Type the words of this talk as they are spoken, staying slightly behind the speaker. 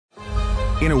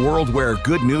In a world where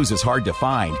good news is hard to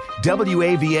find,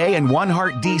 WAVA and One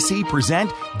Heart DC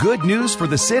present Good News for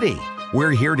the City. We're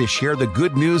here to share the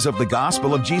good news of the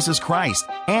gospel of Jesus Christ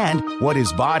and what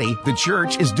His body, the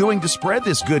church, is doing to spread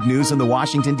this good news in the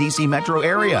Washington, D.C. metro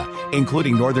area,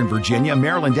 including Northern Virginia,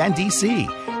 Maryland, and D.C.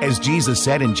 As Jesus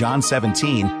said in John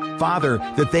 17, Father,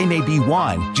 that they may be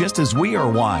one, just as we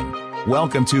are one.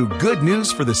 Welcome to Good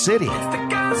News for the City. It's the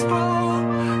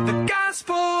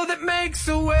gospel that makes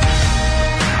a way.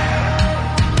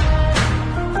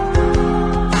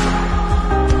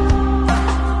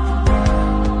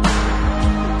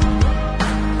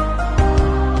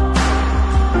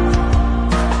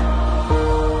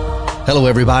 Hello,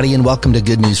 everybody, and welcome to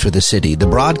Good News for the City, the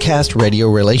broadcast radio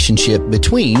relationship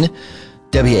between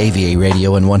WAVA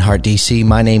Radio and One Heart DC.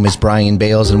 My name is Brian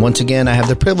Bales, and once again, I have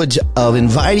the privilege of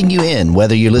inviting you in,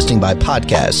 whether you're listening by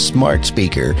podcast, smart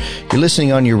speaker, you're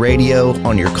listening on your radio,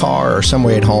 on your car, or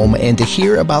somewhere at home, and to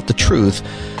hear about the truth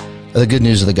of the good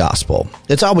news of the gospel.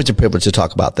 It's always a privilege to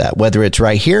talk about that, whether it's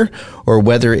right here or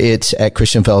whether it's at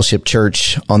Christian Fellowship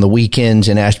Church on the weekends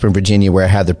in Ashburn, Virginia, where I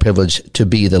have the privilege to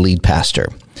be the lead pastor.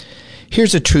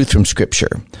 Here's a truth from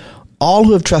Scripture. All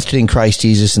who have trusted in Christ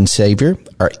Jesus and Savior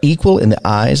are equal in the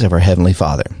eyes of our Heavenly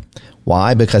Father.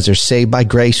 Why? Because they're saved by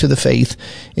grace through the faith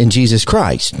in Jesus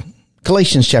Christ.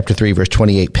 Galatians chapter 3, verse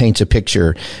 28 paints a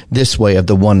picture this way of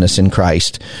the oneness in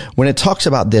Christ when it talks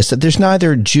about this, that there's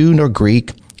neither Jew nor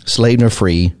Greek, slave nor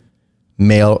free,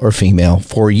 male or female,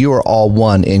 for you are all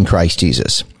one in Christ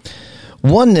Jesus.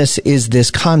 Oneness is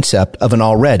this concept of an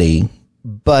already,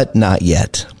 but not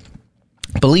yet.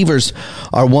 Believers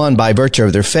are one by virtue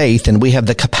of their faith, and we have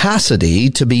the capacity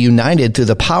to be united through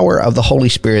the power of the Holy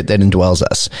Spirit that indwells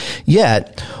us.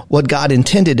 Yet, what God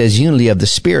intended as unity of the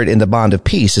Spirit in the bond of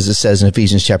peace, as it says in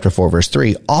Ephesians chapter 4, verse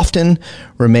 3, often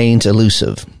remains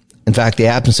elusive. In fact, the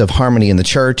absence of harmony in the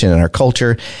church and in our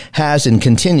culture has and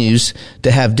continues to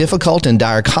have difficult and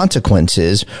dire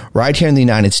consequences right here in the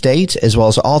United States as well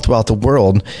as all throughout the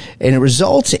world. And it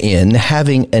results in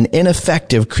having an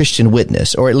ineffective Christian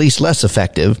witness, or at least less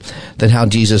effective than how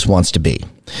Jesus wants to be.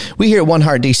 We here at One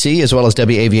Heart DC, as well as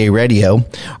WAVA Radio,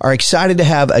 are excited to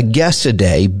have a guest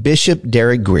today, Bishop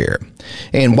Derek Grier.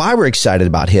 And why we're excited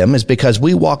about him is because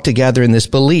we walk together in this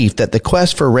belief that the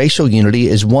quest for racial unity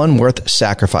is one worth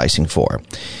sacrificing for.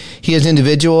 He as an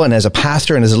individual and as a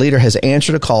pastor and as a leader has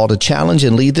answered a call to challenge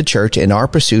and lead the church in our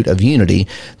pursuit of unity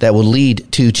that will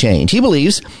lead to change. He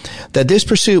believes that this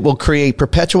pursuit will create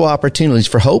perpetual opportunities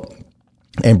for hope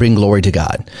and bring glory to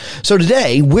God. So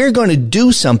today, we're going to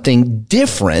do something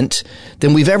different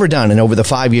than we've ever done. And over the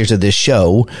 5 years of this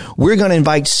show, we're going to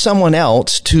invite someone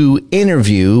else to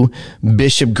interview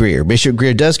Bishop Grier. Bishop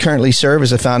Grier does currently serve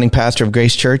as a founding pastor of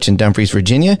Grace Church in Dumfries,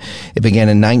 Virginia. It began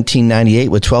in 1998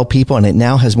 with 12 people, and it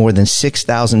now has more than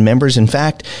 6,000 members. In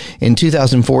fact, in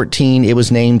 2014, it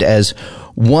was named as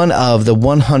one of the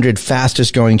 100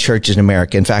 fastest growing churches in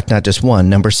America. In fact, not just one,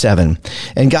 number 7.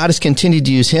 And God has continued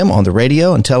to use him on the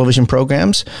radio and television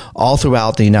programs all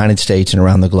throughout the United States and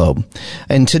around the globe.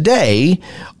 And today,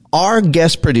 our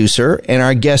guest producer and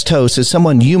our guest host is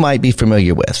someone you might be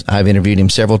familiar with. I've interviewed him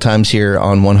several times here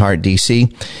on One Heart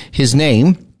DC. His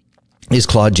name is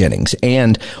Claude Jennings.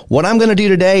 And what I'm going to do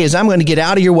today is I'm going to get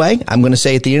out of your way. I'm going to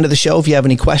say at the end of the show, if you have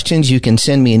any questions, you can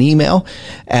send me an email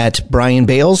at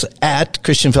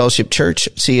brianbales@Christian Fellowship Church,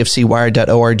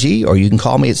 cfcwire.org, or you can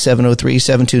call me at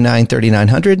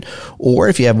 703-729-3900. Or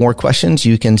if you have more questions,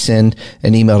 you can send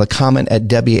an email to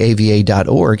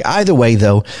comment@wava.org. Either way,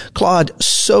 though, Claude,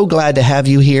 so glad to have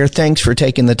you here. Thanks for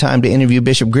taking the time to interview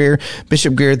Bishop Grier.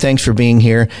 Bishop Grier, thanks for being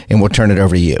here, and we'll turn it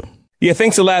over to you. Yeah,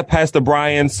 thanks a lot, Pastor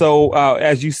Brian. So,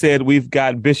 as you said, we've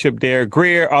got Bishop Derek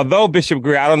Grier. Although Bishop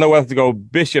Grier, I don't know whether to go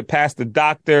Bishop, Pastor,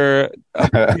 Doctor,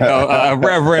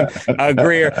 Reverend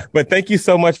Grier. But thank you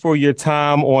so much for your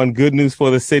time on Good News for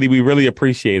the City. We really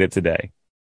appreciate it today.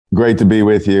 Great to be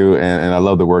with you, and I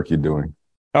love the work you're doing.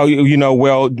 Oh,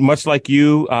 well, much like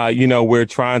you, we're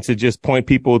trying to just point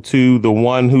people to the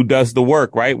one who does the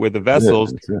work, right? We're the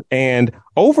vessels. Yeah, and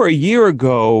over a year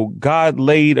ago, God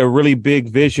laid a really big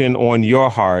vision on your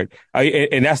heart.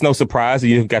 And that's no surprise.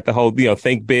 You've got the whole,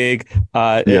 think big,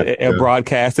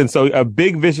 broadcast. And so a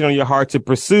big vision on your heart to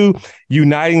pursue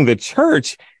uniting the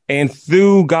church. And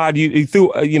through God,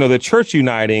 the church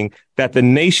uniting, that the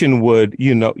nation would,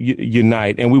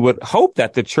 unite. And we would hope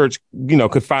that the church,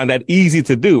 could find that easy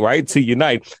to do, right? To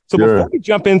unite. So before we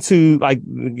jump into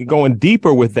going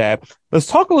deeper with that, let's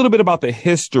talk a little bit about the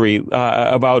history,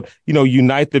 about,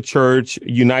 unite the church,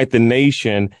 unite the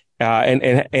nation,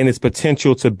 and its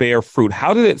potential to bear fruit.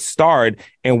 How did it start,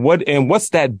 and what's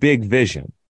that big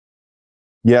vision?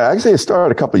 Yeah, actually, it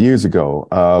started a couple of years ago.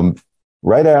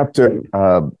 right after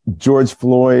George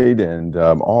Floyd and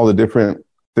all the different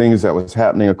things that was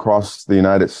happening across the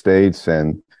United States.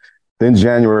 And then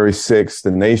January 6th,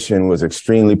 the nation was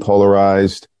extremely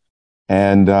polarized.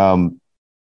 And,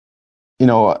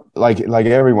 like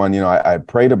everyone, I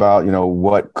prayed about,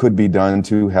 what could be done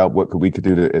to help, we could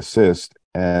do to assist.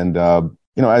 And,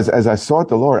 as I sought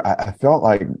the Lord, I felt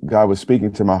like God was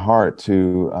speaking to my heart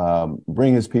to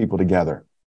bring his people together.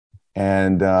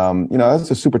 And,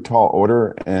 that's a super tall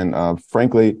order. And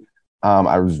frankly,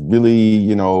 I was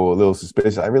really, a little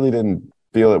suspicious. I really didn't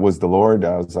feel it was the Lord.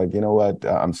 I was like, you know what?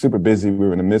 I'm super busy. We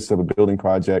were in the midst of a building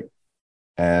project.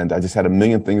 And I just had a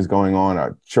million things going on.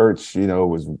 Our church,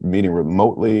 was meeting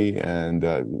remotely. And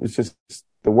it's just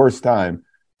the worst time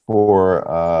for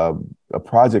a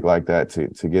project like that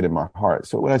to get in my heart.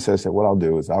 So what I said, what I'll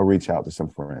do is I'll reach out to some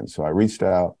friends. So I reached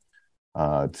out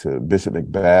to Bishop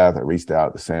McBath. I reached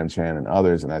out to Sam Chan and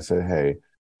others. And I said, hey,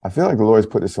 I feel like the Lord's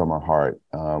put this on my heart.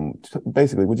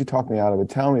 Basically, would you talk me out of it?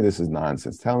 Tell me this is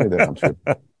nonsense. Tell me that I'm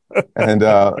tripping. And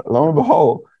lo and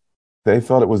behold, they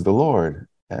felt it was the Lord.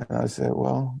 And I said,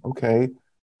 well, okay,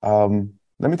 let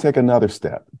me take another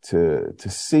step to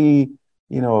see,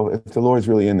 if the Lord's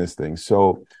really in this thing.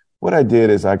 So what I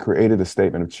did is I created a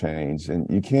statement of change. And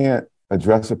you can't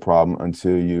address a problem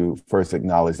until you first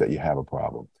acknowledge that you have a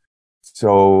problem.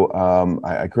 So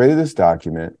I created this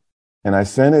document. And I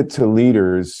sent it to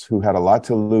leaders who had a lot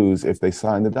to lose if they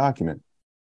signed the document.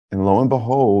 And lo and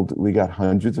behold, we got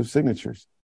hundreds of signatures.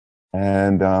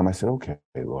 And I said, okay,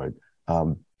 Lord,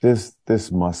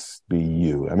 this must be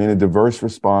you. I mean, a diverse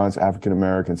response, African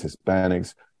Americans,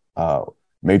 Hispanics,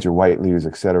 major white leaders,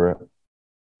 et cetera.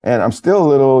 And I'm still a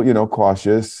little,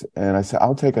 cautious. And I said,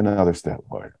 I'll take another step,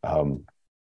 Lord.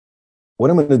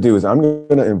 What I'm going to do is I'm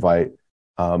going to invite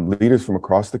leaders from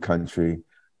across the country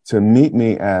to meet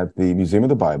me at the Museum of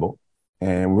the Bible,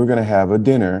 and we're going to have a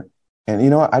dinner. And,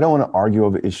 I don't want to argue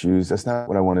over issues. That's not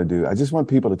what I want to do. I just want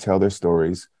people to tell their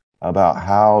stories about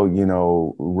how,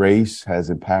 race has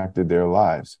impacted their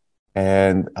lives.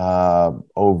 And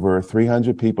over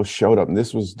 300 people showed up, and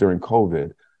this was during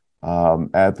COVID,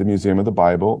 at the Museum of the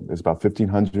Bible. There's about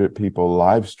 1,500 people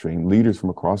live streamed, leaders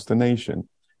from across the nation.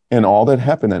 And all that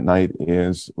happened that night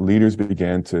is leaders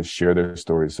began to share their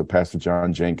stories. So Pastor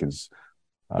John Jenkins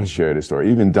shared his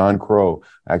story. Even Don Crow,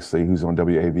 actually, who's on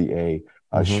WAVA,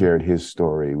 shared his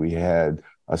story. We had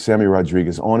Sammy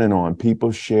Rodriguez, on and on,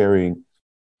 people sharing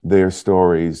their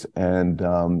stories. And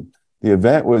the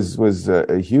event was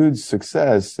a huge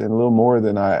success and a little more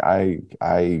than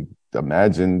I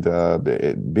imagined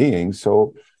it being.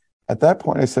 So at that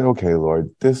point, I said, okay,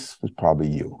 Lord, this was probably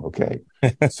you. Okay.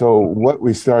 So what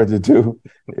we started to do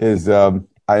is I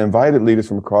invited leaders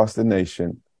from across the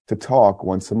nation to talk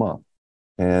once a month.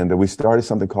 And we started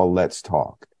something called Let's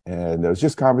Talk. And it was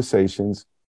just conversations.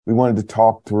 We wanted to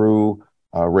talk through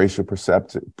racial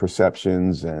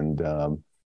perceptions and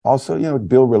also,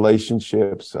 build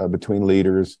relationships between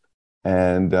leaders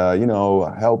and,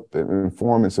 help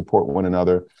inform and support one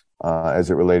another as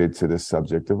it related to this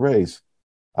subject of race.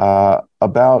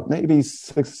 About maybe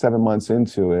 6 or 7 months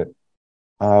into it,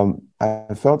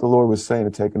 I felt the Lord was saying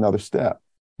to take another step.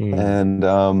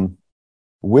 And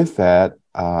with that,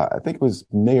 I think it was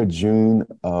May or June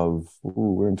of,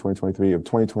 we're in 2023, of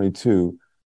 2022,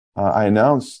 I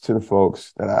announced to the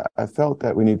folks that I felt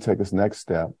that we need to take this next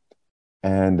step.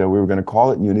 And we were going to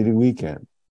call it Unity Weekend.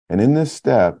 And in this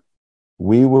step,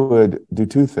 we would do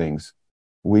two things.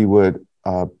 We would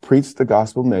preach the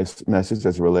gospel message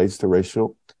as it relates to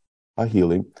racial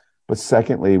healing. But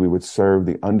secondly, we would serve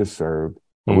the underserved.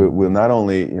 We'll not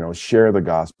only, share the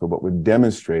gospel, but we'll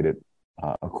demonstrate it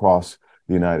across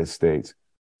the United States.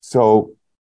 So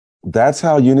that's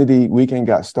how Unity Weekend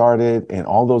got started, and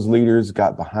all those leaders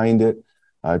got behind it.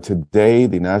 Today,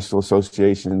 the National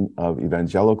Association of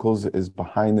Evangelicals is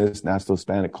behind this, National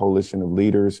Hispanic Coalition of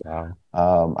Leaders.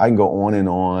 Wow. I can go on and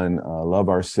on, Love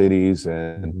Our Cities.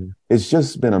 And it's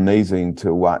just been amazing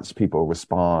to watch people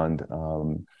respond.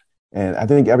 And I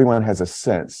think everyone has a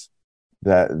sense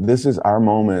that this is our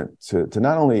moment to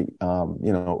not only,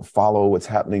 follow what's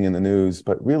happening in the news,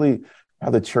 but really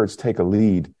have the church take a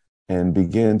lead and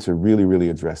begin to really,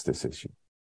 really address this issue.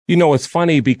 It's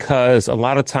funny because a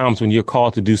lot of times when you're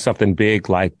called to do something big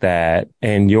like that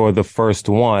and you're the first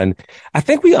one, I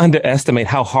think we underestimate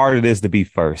how hard it is to be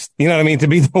first. You know what I mean? To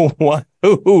be the one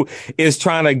who is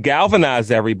trying to galvanize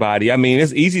everybody. I mean,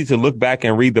 it's easy to look back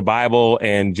and read the Bible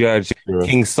and judge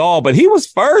King Saul, but he was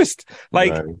first.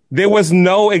 Like, there was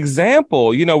no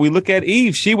example. You know, we look at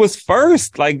Eve. She was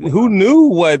first. Like, who knew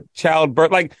what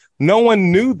childbirth? Like, no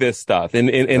one knew this stuff.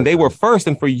 And they were first.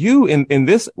 And for you in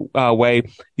this way,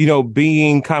 you know,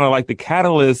 being kind of like the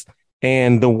catalyst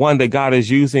and the one that God is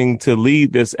using to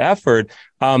lead this effort,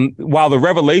 while the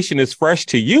revelation is fresh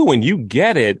to you and you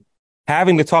get it,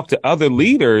 having to talk to other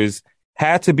leaders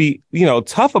had to be, you know,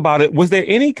 tough about it. Was there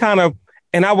any kind of,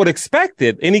 and I would expect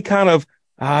it, any kind of,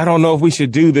 I don't know if we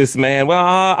should do this, man. Well,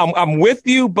 I'm with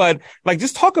you, but like,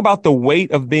 just talk about the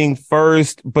weight of being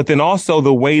first, but then also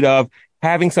the weight of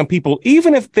having some people,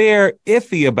 even if they're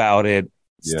iffy about it,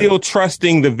 still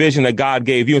trusting the vision that God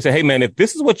gave you and say, hey, man, if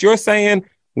this is what you're saying,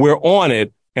 we're on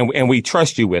it and we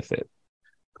trust you with it.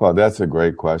 Well, that's a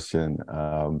great question.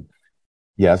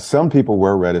 Yeah, some people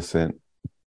were reticent,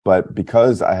 but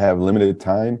because I have limited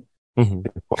time,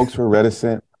 if folks were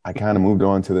reticent, I kind of moved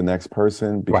on to the next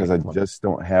person because I just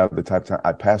don't have the type of time.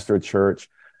 I pastor a church.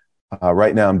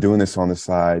 Right now, I'm doing this on the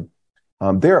side.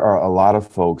 There are a lot of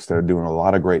folks that are doing a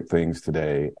lot of great things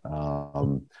today.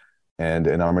 And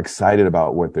I'm excited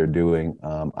about what they're doing.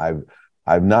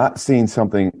 I've not seen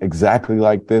something exactly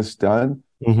like this done.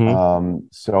 It's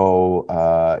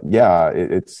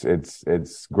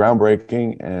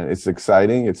groundbreaking and it's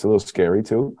exciting. It's a little scary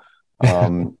too,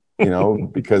 you know,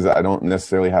 because I don't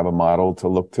necessarily have a model to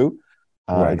look to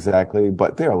exactly.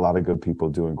 But there are a lot of good people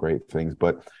doing great things.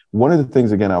 But one of the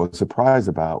things, again, I was surprised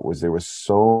about was there were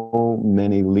so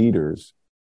many leaders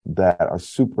that are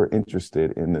super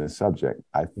interested in this subject.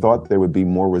 I thought there would be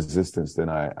more resistance than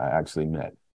I actually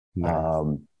met.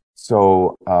 Nice.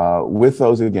 With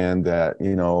those again that,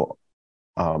 you know,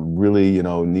 really, you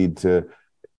know, need to,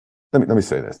 let me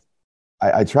say this.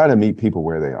 I try to meet people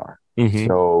where they are.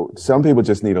 So some people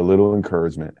just need a little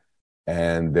encouragement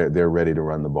and they're ready to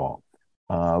run the ball.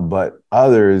 But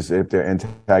others, if they're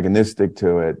antagonistic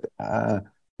to it,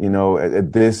 you know,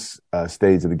 at this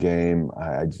stage of the game,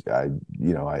 I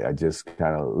just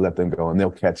kind of let them go and they'll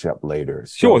catch up later.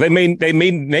 So, sure. They may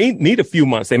need a few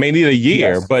months. They may need a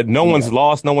year, but no one's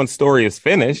lost. No one's story is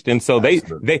finished. And so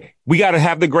we got to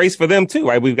have the grace for them too,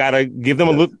 right? We've got to give them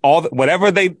for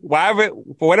whatever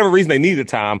reason they need the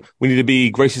time. We need to be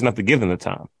gracious enough to give them the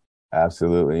time.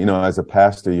 Absolutely. You know, as a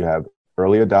pastor, you have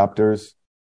early adopters,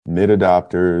 mid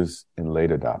adopters, and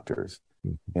late adopters.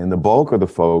 And the bulk of the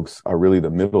folks are really the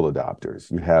middle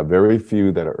adopters. You have very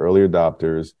few that are early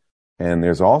adopters, and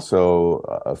there's also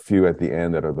a few at the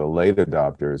end that are the late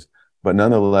adopters. But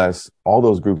nonetheless, all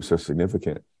those groups are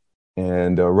significant.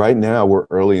 And right now, we're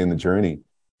early in the journey.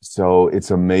 So it's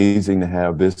amazing to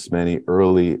have this many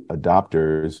early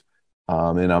adopters.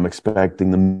 And I'm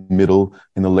expecting the middle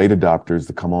and the late adopters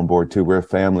to come on board too. We're a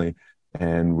family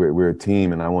and we're a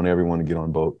team, and I want everyone to get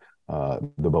on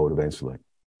the boat eventually.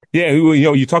 Yeah, you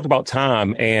know, you talked about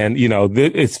time, and, you know,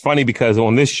 it's funny because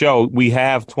on this show, we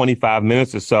have 25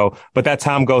 minutes or so, but that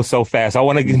time goes so fast. I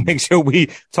want to make sure we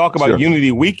talk about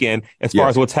Unity Weekend as far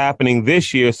as what's happening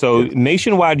this year. So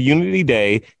Nationwide Unity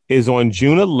Day is on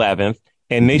June 11th,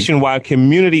 and Nationwide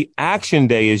Community Action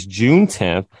Day is June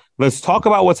 10th. Let's talk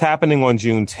about what's happening on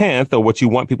June 10th, or what you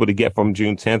want people to get from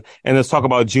June 10th, and let's talk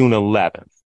about June 11th.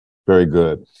 Very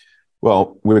good.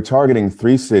 Well, we're targeting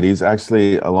 3 cities,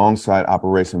 actually, alongside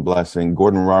Operation Blessing.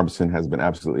 Gordon Robertson has been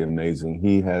absolutely amazing.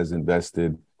 He has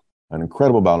invested an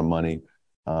incredible amount of money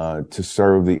to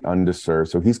serve the underserved.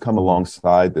 So he's come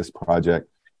alongside this project,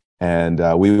 and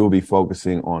we will be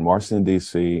focusing on Washington,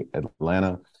 D.C.,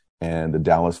 Atlanta, and the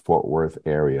Dallas-Fort Worth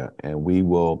area. And we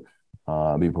will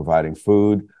be providing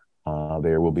food.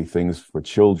 There will be things for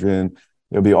children.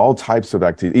 There'll be all types of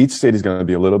activities. Each city is going to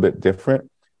be a little bit different.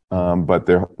 But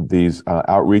these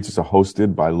outreaches are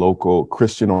hosted by local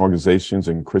Christian organizations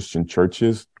and Christian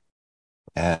churches,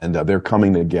 and they're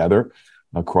coming together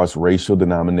across racial,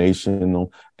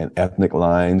 denominational, and ethnic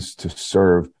lines to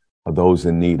serve those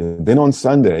in need. And then on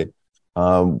Sunday,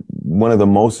 one of the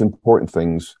most important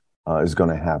things is going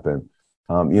to happen.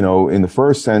 You know, in the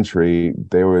first century,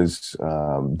 there was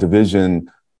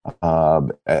division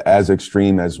as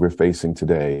extreme as we're facing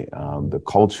today. The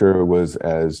culture was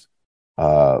as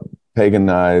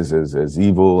paganized, as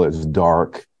evil, as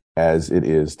dark as it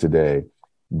is today.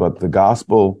 But the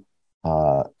gospel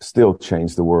still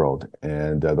changed the world.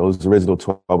 And those original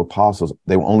 12 apostles,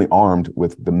 they were only armed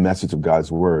with the message of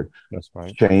God's word. That's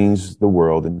right. Changed the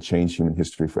world and changed human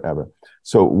history forever.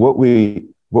 So what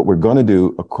we're going to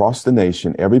do across the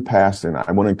nation, every pastor, and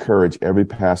I want to encourage every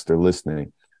pastor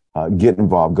listening, get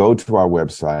involved, go to our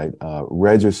website,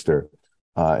 register,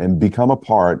 and become a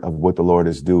part of what the Lord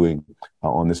is doing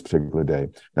on this particular day.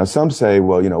 Now, some say,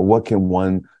 well, what can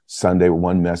one Sunday,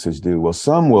 one message do? Well,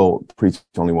 some will preach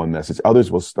only one message.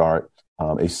 Others will start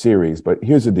a series. But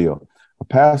here's the deal. A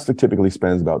pastor typically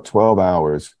spends about 12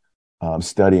 hours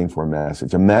studying for a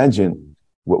message. Imagine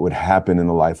what would happen in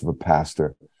the life of a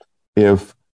pastor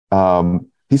if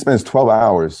he spends 12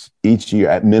 hours each year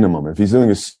at minimum. If he's doing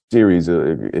a series,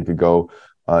 it could go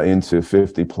into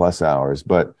 50 plus hours.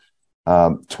 But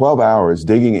 12 hours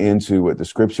digging into what the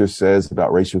scripture says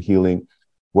about racial healing,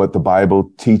 what the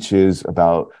Bible teaches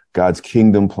about God's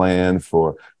kingdom plan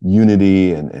for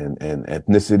unity and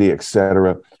ethnicity, et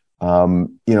cetera.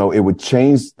 It would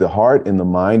change the heart and the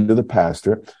mind of the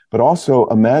pastor. But also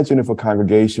imagine if a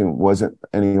congregation wasn't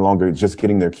any longer just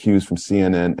getting their cues from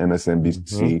CNN,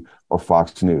 MSNBC, or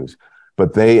Fox News,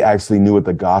 but they actually knew what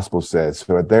the gospel says.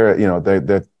 So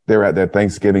they're at their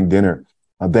Thanksgiving dinner.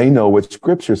 They know what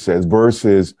scripture says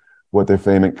versus what their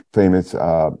favorite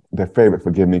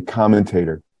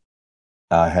commentator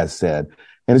has said.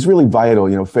 And it's really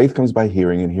vital. Faith comes by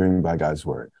hearing and hearing by God's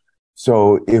word.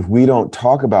 So if we don't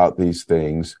talk about these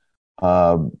things,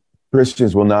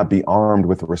 Christians will not be armed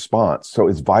with a response. So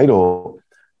it's vital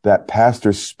that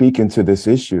pastors speak into this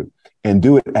issue and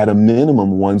do it at a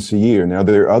minimum once a year. Now,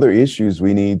 there are other issues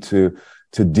we need to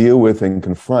deal with and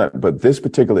confront, but this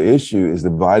particular issue is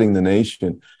dividing the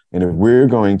nation. And if we're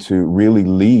going to really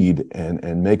lead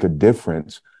and make a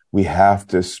difference, we have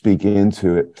to speak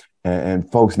into it. And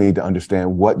folks need to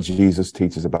understand what Jesus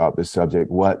teaches about this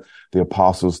subject, what the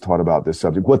apostles taught about this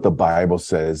subject, what the Bible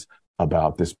says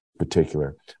about this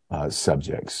particular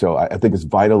subject. So I think it's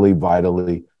vitally,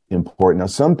 vitally important. Now,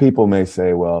 some people may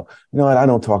say, well, I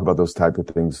don't talk about those type of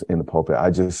things in the pulpit. I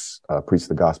just preach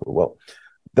the gospel. Well,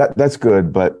 that's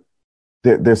good, but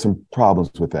there's some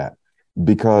problems with that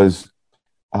because,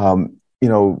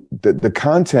 the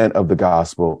content of the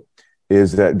gospel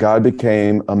is that God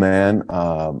became a man,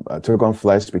 took on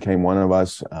flesh, became one of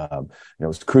us,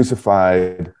 was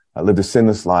crucified, lived a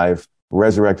sinless life,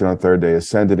 resurrected on the third day,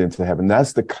 ascended into heaven.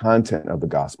 That's the content of the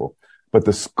gospel. But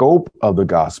the scope of the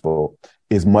gospel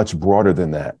is much broader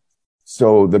than that.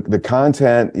 So the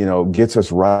content, gets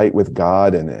us right with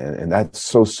God, and that's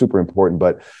so super important.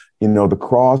 But, the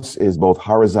cross is both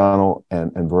horizontal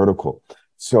and vertical.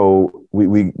 So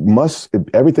we must,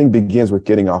 everything begins with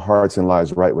getting our hearts and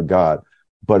lives right with God.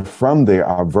 But from there,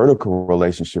 our vertical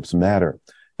relationships matter.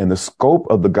 And the scope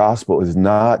of the gospel is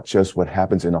not just what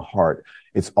happens in a heart.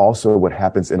 It's also what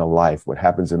happens in a life, what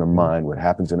happens in a mind, what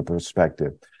happens in a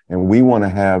perspective. And we want to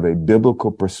have a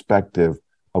biblical perspective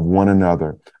of one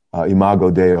another. Imago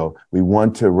Dei. We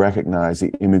want to recognize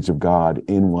the image of God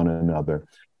in one another.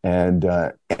 And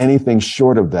anything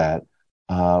short of that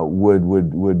would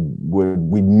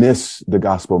we miss the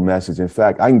gospel message. In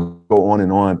fact, I can go on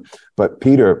and on, but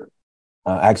Peter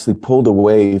actually pulled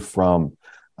away from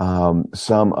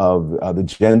some of the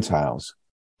Gentiles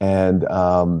and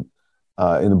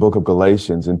in the book of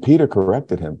Galatians, and Peter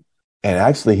corrected him. And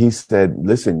actually he said,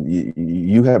 listen,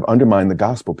 you have undermined the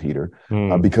gospel, Peter,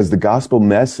 because the gospel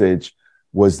message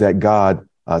was that God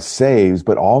saves,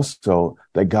 but also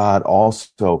that God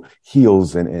also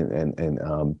heals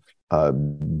and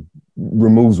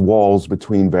removes walls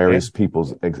between various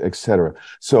peoples, et cetera.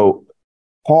 So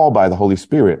Paul, by the Holy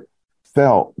Spirit,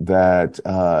 felt that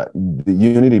the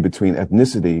unity between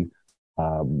ethnicity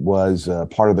was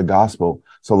part of the gospel.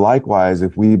 So likewise,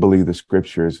 if we believe the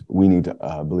scriptures, we need to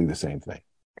believe the same thing.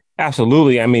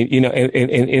 Absolutely. I mean,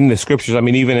 in the scriptures, I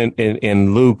mean, even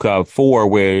in Luke 4,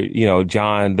 where,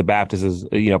 John the Baptist is,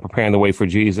 preparing the way for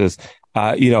Jesus,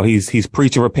 he's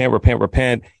preaching,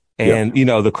 repent. And,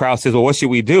 the crowd says, well, what should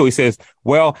we do? He says,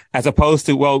 well, as opposed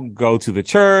to, go to the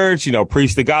church,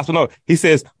 preach the gospel. No, he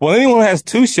says, well, anyone who has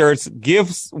 2 shirts,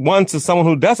 give one to someone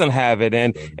who doesn't have it.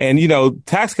 And,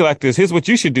 tax collectors, here's what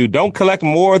you should do. Don't collect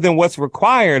more than what's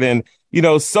required. And,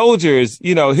 soldiers,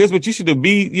 here's what you should do.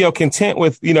 Be, content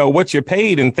with, what you're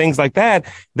paid and things like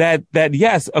that. That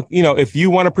yes, if you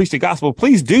want to preach the gospel,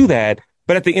 please do that.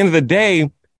 But at the end of the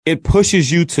day, it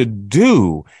pushes you to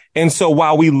do. And so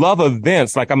while we love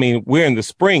events, we're in the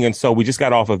spring, and so we just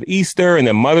got off of Easter, and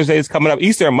then Mother's Day is coming up.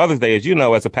 Easter and Mother's Day, as you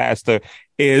know, as a pastor,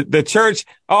 is the church.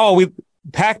 Oh, we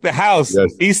pack the house,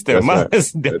 yes, Easter,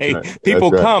 Mother's Day, right.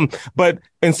 People come.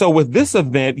 And so with this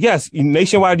event, yes,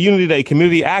 Nationwide Unity Day,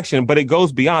 community action, but it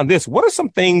goes beyond this. What are some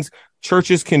things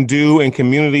churches can do and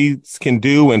communities can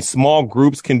do and small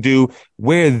groups can do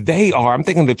where they are? I'm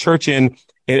thinking the church in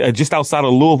just outside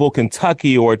of Louisville,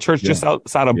 Kentucky, or a church just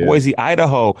outside of Boise,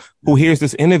 Idaho, who hears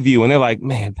this interview and they're like,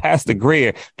 man, Pastor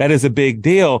Greer, that is a big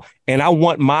deal. And I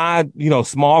want my,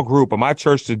 small group or my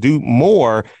church to do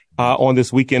more. on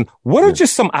this weekend. What are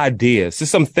just some ideas,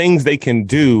 just some things they can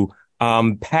do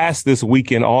past this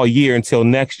weekend all year until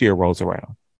next year rolls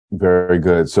around? Very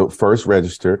good. So first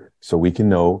register so we can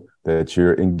know that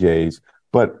you're engaged.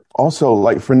 But also,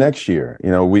 like for next year,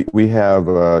 we have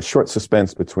a short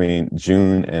suspense between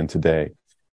June and today.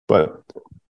 But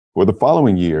for the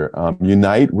following year,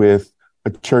 unite with a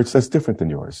church that's different than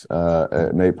yours.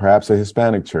 Perhaps a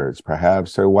Hispanic church,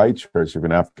 perhaps a white church, or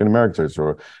an African American church,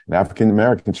 or an African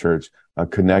American church.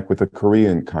 Connect with a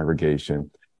Korean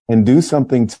congregation and do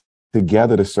something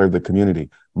together to serve the community.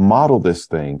 Model this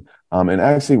thing. And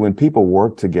actually, when people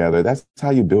work together, that's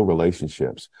how you build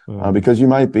relationships. Because you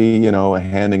might be,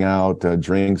 handing out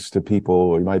drinks to people,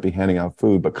 or you might be handing out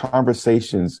food, but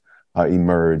conversations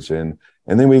emerge. And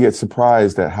then we get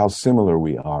surprised at how similar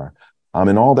we are.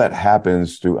 And all that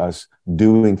happens through us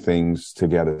doing things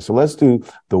together. So let's do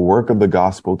the work of the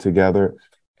gospel together.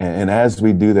 And as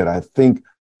we do that, I think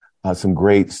some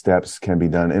great steps can be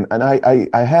done. And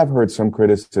I have heard some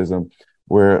criticism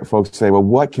where folks say, well,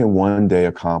 what can one day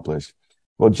accomplish?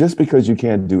 Well, just because you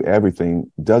can't do everything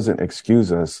doesn't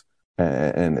excuse us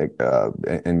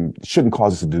and shouldn't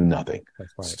cause us to do nothing.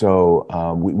 That's right.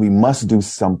 So we must do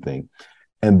something.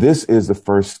 And this is the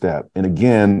first step. And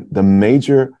again, the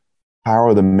major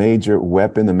power, the major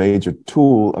weapon, the major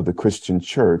tool of the Christian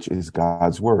church is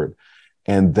God's word.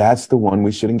 And that's the one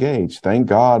we should engage. Thank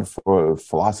God for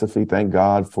philosophy. Thank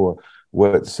God for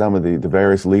what some of the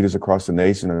various leaders across the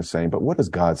nation are saying. But what does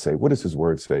God say? What does his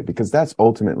word say? Because that's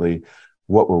ultimately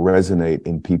what will resonate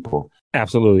in people.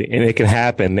 Absolutely. And it can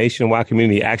happen. Nationwide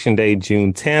Community Action Day,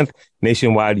 June 10th.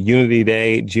 Nationwide Unity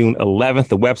Day, June 11th.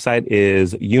 The website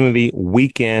is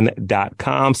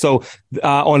unityweekend.com. So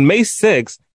on May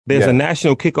 6th, there's a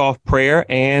national kickoff prayer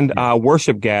and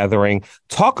worship gathering.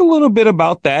 Talk a little bit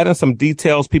about that and some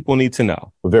details people need to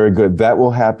know. Very good. That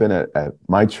will happen at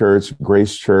my church,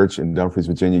 Grace Church in Dumfries,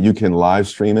 Virginia. You can live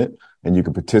stream it and you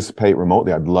can participate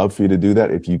remotely. I'd love for you to do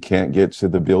that if you can't get to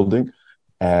the building.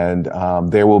 And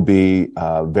there will be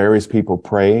various people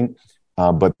praying,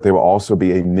 but there will also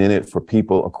be a minute for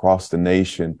people across the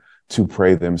nation to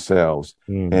pray themselves.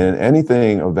 And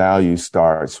anything of value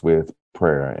starts with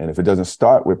prayer. And if it doesn't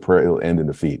start with prayer, it'll end in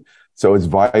defeat. So it's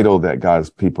vital that God's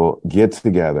people get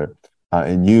together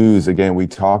and use, again, we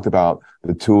talked about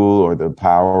the tool or the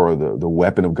power or the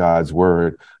weapon of God's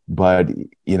word, but,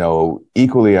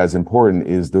 equally as important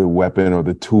is the weapon or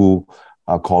the tool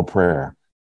called prayer.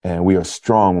 And we are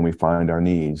strong when we find our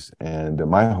needs. And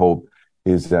my hope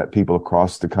is that people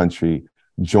across the country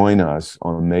join us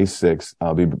on May 6th.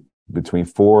 I'll be between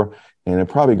 4 and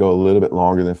it'll probably go a little bit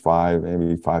longer than 5,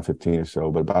 maybe 5:15 or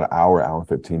so, but about an hour and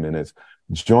 15 minutes.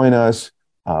 Join us,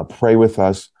 pray with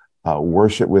us,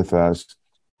 worship with us.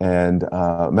 And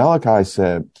Malachi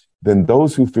said, then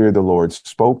those who feared the Lord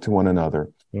spoke to one another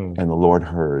and the Lord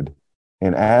heard.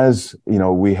 And as,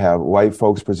 we have white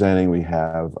folks presenting, we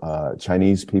have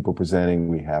Chinese people presenting,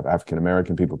 we have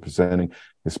African-American people presenting,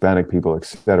 Hispanic people,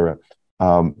 etc.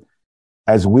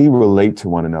 As we relate to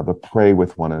one another, pray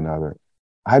with one another,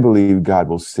 I believe God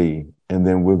will see, and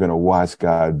then we're going to watch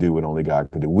God do what only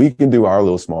God can do. We can do our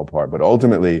little small part, but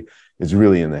ultimately it's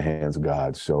really in the hands of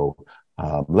God. So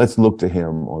let's look to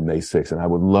him on May 6th. And I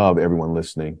would love everyone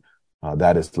listening,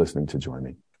 that is listening, to join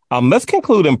me. Let's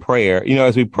conclude in prayer,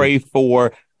 as we pray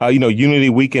for,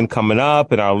 Unity Weekend coming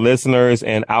up and our listeners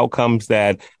and outcomes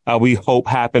that we hope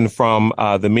happen from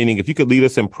the meeting. If you could lead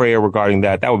us in prayer regarding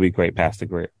that, that would be great, Pastor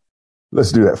Greer.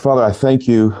 Let's do that. Father, I thank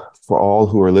you for all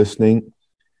who are listening.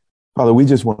 Father, we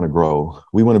just want to grow.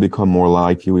 We want to become more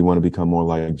like you. We want to become more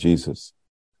like Jesus.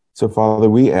 So, Father,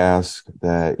 we ask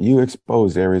that you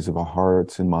expose areas of our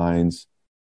hearts and minds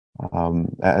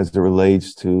as it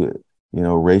relates to,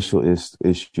 racial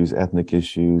issues, ethnic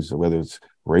issues, whether it's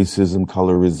racism,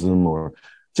 colorism, or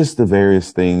just the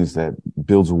various things that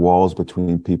builds walls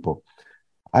between people.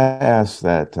 I ask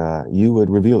that you would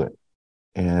reveal it.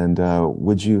 And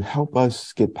would you help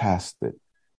us get past it?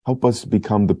 Help us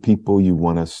become the people you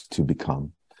want us to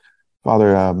become.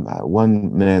 Father,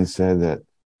 one man said that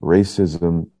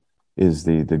racism is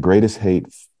the greatest hate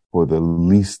for the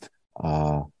least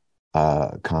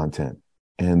content.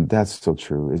 And that's so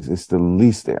true. It's the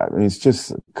least, it's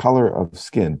just color of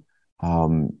skin.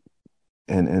 And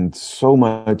so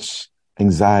much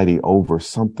anxiety over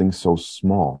something so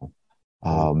small.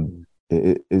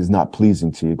 It is not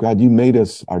pleasing to you. God, you made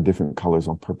us our different colors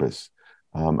on purpose.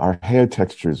 Our hair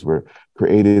textures were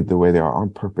created the way they are on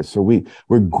purpose. So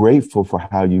we're grateful for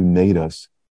how you made us.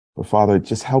 But Father,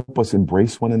 just help us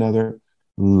embrace one another,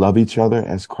 love each other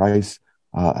as Christ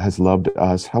has loved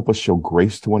us. Help us show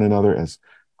grace to one another as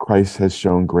Christ has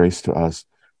shown grace to us.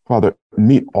 Father,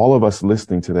 meet all of us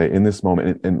listening today in this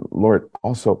moment. And Lord,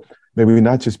 also, may we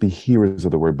not just be hearers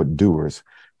of the word, but doers.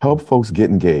 Help folks get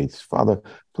engaged. Father,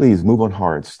 please move on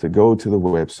hearts to go to the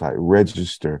website,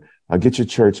 register, get your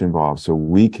church involved so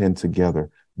we can together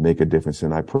make a difference.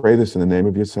 And I pray this in the name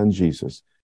of your son, Jesus.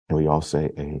 And we all say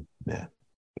amen.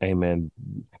 Amen.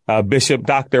 Bishop,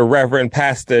 Dr. Reverend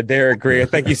Pastor Derek Grier,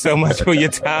 thank you so much for your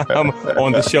time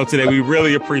on the show today. We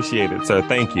really appreciate it, sir.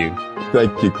 Thank you.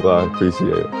 Thank you, Claude. Appreciate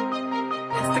it.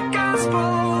 It's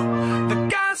the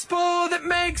gospel that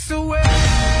makes a way.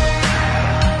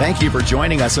 Thank you for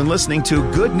joining us and listening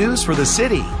to Good News for the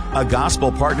City, a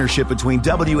gospel partnership between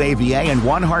WAVA and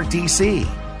One Heart DC.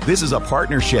 This is a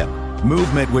partnership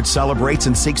movement which celebrates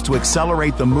and seeks to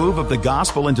accelerate the move of the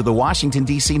gospel into the Washington,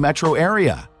 D.C. metro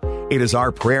area. It is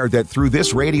our prayer that through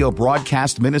this radio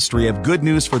broadcast ministry of Good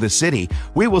News for the City,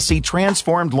 we will see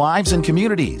transformed lives and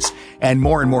communities, and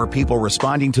more people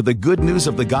responding to the good news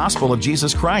of the gospel of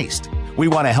Jesus Christ. We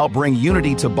want to help bring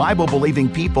unity to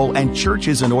Bible-believing people and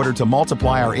churches in order to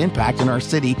multiply our impact in our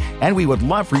city, and we would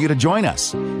love for you to join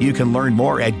us. You can learn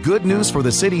more at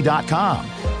goodnewsforthecity.com.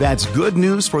 That's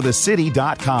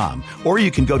goodnewsforthecity.com. Or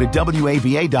you can go to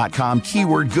WAVA.com,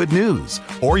 keyword good news.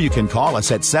 Or you can call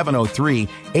us at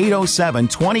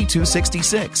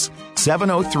 703-807-2266.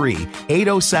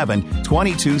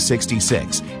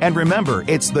 703-807-2266. And remember,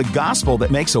 it's the gospel that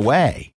makes a way.